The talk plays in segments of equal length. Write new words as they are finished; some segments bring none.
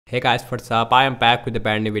Hey guys, what's up? I am back with a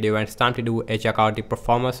brand new video and it's time to do a check out the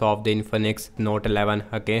performance of the Infinix Note 11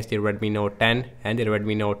 against the Redmi Note 10. And the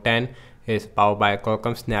Redmi Note 10 is powered by a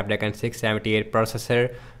Qualcomm Snapdragon 678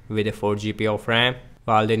 processor with a 4 GB of RAM,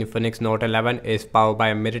 while the Infinix Note 11 is powered by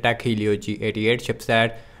a Mediatek Helio G88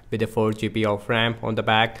 chipset with a 4 GB of RAM on the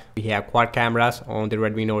back. We have quad cameras on the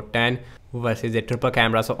Redmi Note 10 versus the triple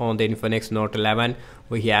cameras on the Infinix Note 11.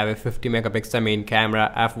 We have a 50 megapixel main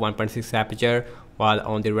camera, f1.6 aperture, while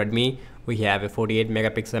on the Redmi we have a 48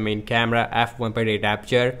 megapixel main camera, f1.8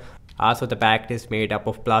 aperture. Also the back is made up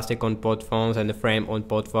of plastic on both phones and the frame on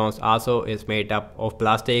both phones also is made up of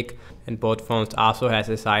plastic, and both phones also has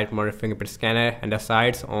a side mounted fingerprint scanner, and the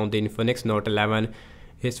sides on the Infinix Note 11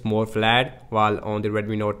 is more flat, while on the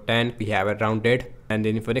Redmi Note 10 we have a rounded, and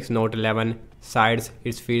the Infinix Note 11 sides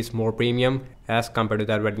it feels more premium as compared to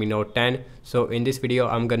the Redmi Note 10. So in this video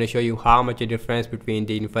I'm gonna show you how much the difference between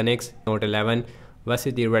the Infinix Note 11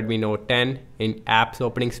 versus the Redmi Note 10 in apps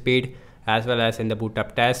opening speed as well as in the boot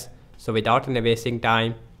up test. So without any wasting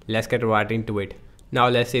time, let's get right into it. Now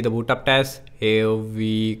let's see the boot up test. Here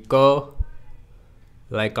we go,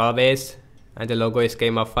 like always, and the logo is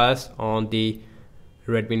came up first on the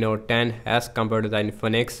Redmi Note 10 as compared to the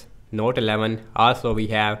Infinix Note 11. Also we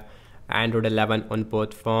have Android 11 on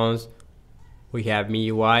both phones. We have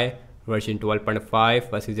MIUI version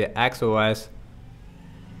 12.5 versus the XOS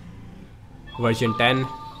version 10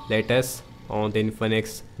 latest on the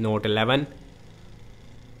Infinix Note 11.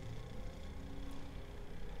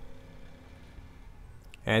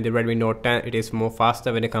 And the Redmi Note 10 it is more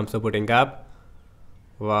faster when it comes to booting up,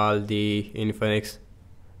 while the Infinix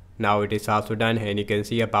now it is also done, and you can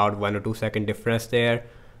see about 1 or 2 second difference there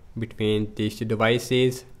between these two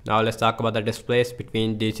devices. Now let's talk about the displays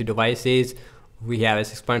between these two devices. We have a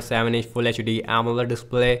 6.7 inch Full HD AMOLED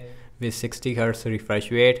display with 60 Hz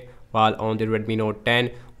refresh rate, while on the Redmi Note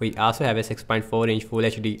 10 we also have a 6.4 inch Full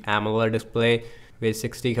HD AMOLED display with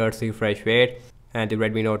 60 Hz refresh rate, and the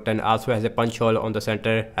Redmi Note 10 also has a punch hole on the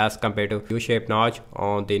center as compared to U-shaped notch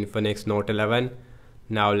on the Infinix Note 11.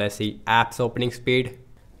 Now let's see apps opening speed.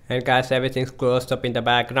 And guys, everything's closed up in the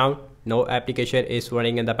background, no application is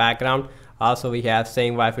running in the background. Also we have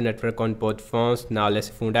same Wi-Fi network on both phones. Now let's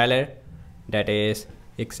see phone dialer, that is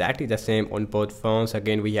exactly the same on both phones.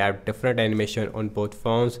 Again we have different animation on both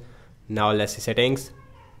phones. Now let's see settings,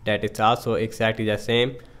 that is also exactly the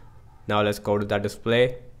same. Now let's go to the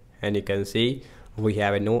display, and you can see we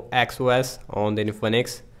have a no XOS on the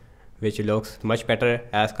Infinix, which looks much better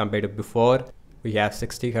as compared to before. We have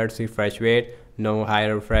 60 Hz refresh rate, no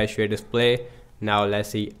higher refresh rate display. Now let's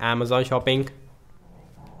see Amazon shopping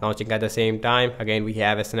launching at the same time. Again we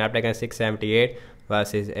have a Snapdragon 678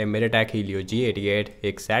 versus a Mediatek Helio G88,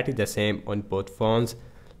 exactly the same on both phones.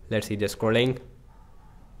 Let's see the scrolling,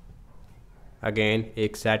 again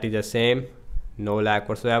exactly the same, no lag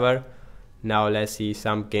whatsoever. Now let's see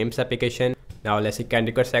some games application. Now let's see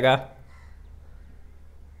Candy Crush Saga,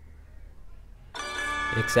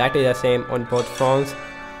 exactly the same on both phones,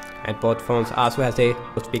 and both phones also has a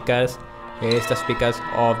speakers. Here is the speakers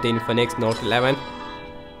of the Infinix Note 11,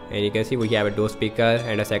 and you can see we have a dual speaker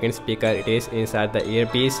and a second speaker, it is inside the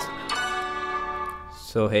earpiece.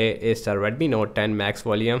 So here is the Redmi Note 10 max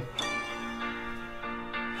volume,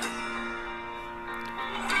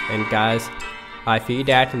 and guys I feel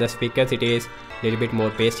that in the speakers it is a little bit more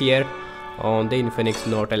bassier on the Infinix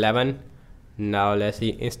Note 11. Now let's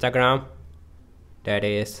see Instagram, that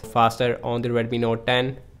is faster on the Redmi Note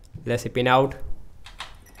 10. Let's see pinout,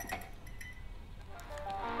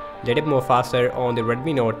 little more faster on the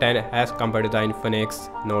Redmi Note 10 as compared to the Infinix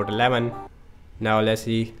Note 11. Now let's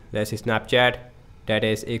see Snapchat, that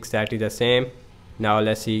is exactly the same. Now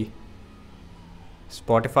let's see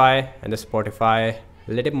Spotify, and the Spotify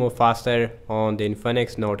a little more faster on the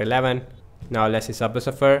Infinix Note 11. Now let's see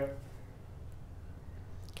subwoofer,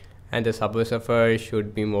 and the subwoofer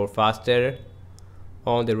should be more faster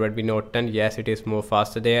on the Redmi Note 10. Yes, it is more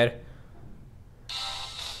faster there,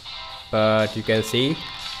 but you can see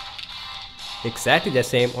exactly the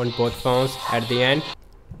same on both phones at the end.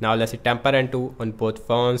 Now let's see Temper 2 on both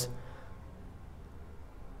phones,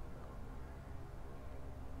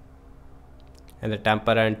 and the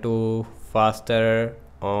Temper 2 faster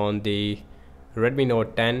on the Redmi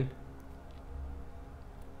Note 10,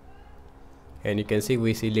 and you can see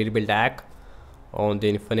we see little bit lag on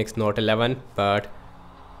the Infinix Note 11, but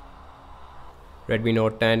Redmi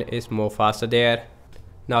Note 10 is more faster there.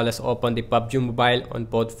 Now let's open the PUBG Mobile on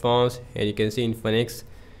both phones, and you can see Infinix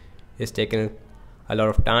is taking a lot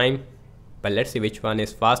of time, but let's see which one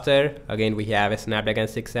is faster. Again we have a Snapdragon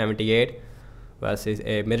 678 versus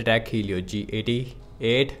a Mediatek Helio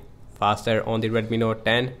G88 faster on the Redmi Note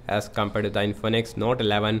 10 as compared to the Infinix Note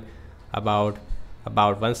 11, about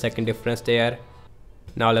 1 second difference there.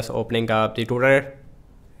 Now let's opening up the tutor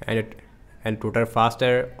and tutor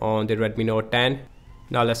faster on the Redmi Note 10.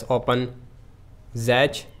 Now let's open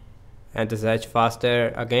Zedge, and the Zedge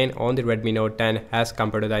faster again on the Redmi Note 10 as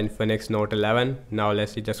compared to the Infinix Note 11. Now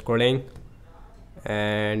let's see the scrolling,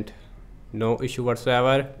 and no issue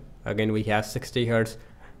whatsoever. Again we have 60 Hz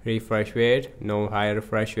refresh rate, no higher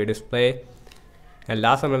refresh rate display. And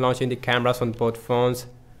last I'm launching the cameras on both phones.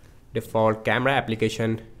 Default camera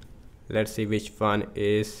application, let's see which one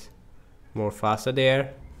is more faster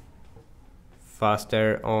there.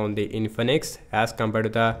 Faster on the Infinix as compared to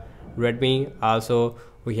the Redmi. Also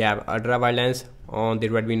we have ultra wide lens on the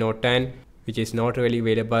Redmi Note 10, which is not really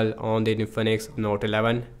available on the Infinix Note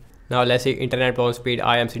 11. Now let's see internet browse speed.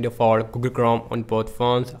 I am seeing default Google Chrome on both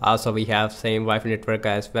phones. Also we have same Wi-Fi network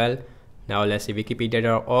as well. Now let's see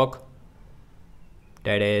Wikipedia.org.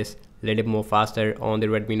 That is a little bit more faster on the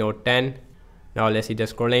Redmi Note 10. Now let's see the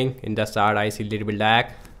scrolling. In the start I see a little bit lag.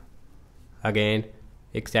 Again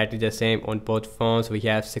exactly the same on both phones. We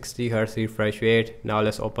have 60 Hz refresh rate. Now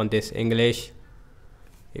let's open this English.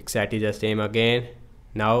 Exactly the same again.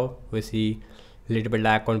 Now we see a little bit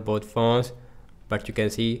lag on both phones, but you can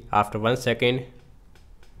see after 1 second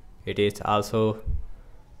it is also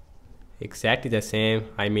exactly the same.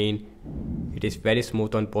 I mean it is very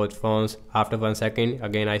smooth on both phones. After 1 second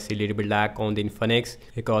again I see a little bit lag on the Infinix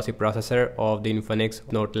because the processor of the Infinix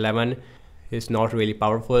Note 11 is not really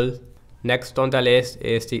powerful. Next on the list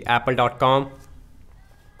is the apple.com.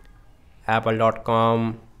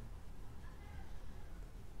 Apple.com,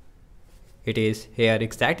 it is here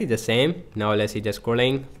exactly the same. Now let's see the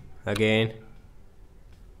scrolling again.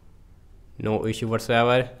 No issue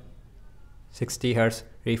whatsoever. 60 Hz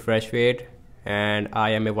refresh rate, and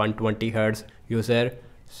I am a 120 Hz user,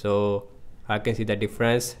 so I can see the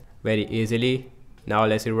difference very easily. Now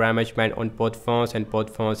let's see RAM management on both phones, and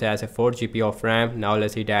both phones has a 4 GB of RAM. Now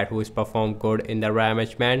let's see that who is performed good in the RAM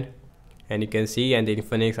management, and you can see, and the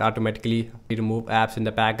Infinix automatically remove apps in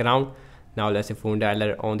the background. Now let's see phone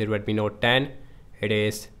dialer on the Redmi Note 10. It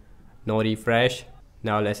is no refresh.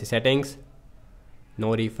 Now let's see settings,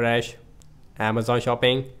 no refresh. Amazon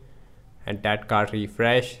shopping, and that card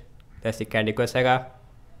refresh. Let's see Candy Crush Saga,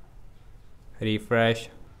 refresh.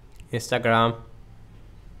 Instagram,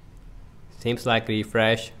 seems like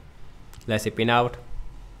refresh. Let's see Pinout,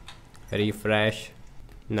 refresh.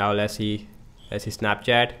 Now let's see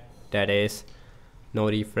Snapchat, that is no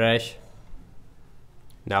refresh.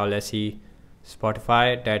 Now let's see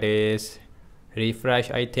Spotify, that is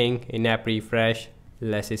refresh, I think, in-app refresh.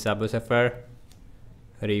 Let's see Subway Surfer,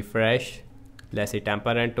 refresh. Let's see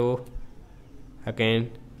Temper and 2, again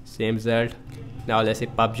same result. Now let's see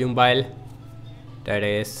PUBG Mobile, that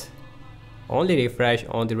is only refresh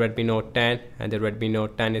on the Redmi Note 10, and the Redmi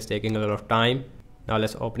Note 10 is taking a lot of time. Now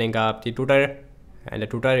let's opening up the tutor, and the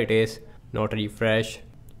tutor it is not refresh.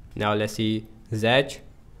 Now let's see Zedge,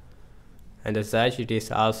 and the Zedge it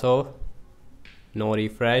is also no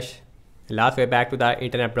refresh. Last way back to the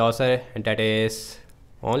internet browser, and that is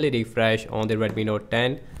only refresh on the Redmi Note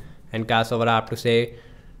 10. And guys, over I have to say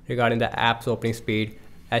regarding the apps opening speed,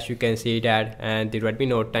 as you can see that, and the Redmi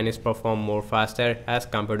Note 10 is performed more faster as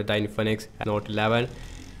compared to the Infinix Note 11.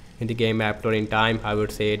 In the game app loading time, I would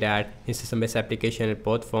say that in system-based application in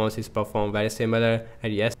both phones is performed very similar.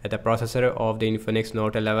 And yes, the processor of the Infinix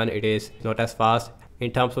Note 11 it is not as fast.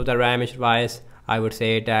 In terms of the RAM wise, I would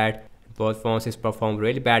say that both phones is performed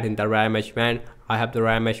really bad in the RAM management. I hope the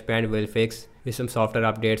RAM management will fix with some software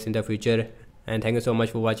updates in the future. And thank you so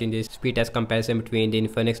much for watching this speed test comparison between the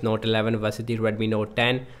Infinix Note 11 versus the Redmi Note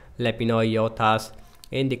 10. Let me know your thoughts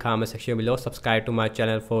in the comment section below. Subscribe to my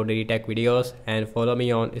channel for daily tech videos, and follow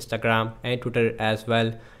me on Instagram and Twitter as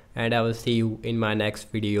well. And I will see you in my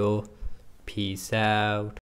next video. Peace out.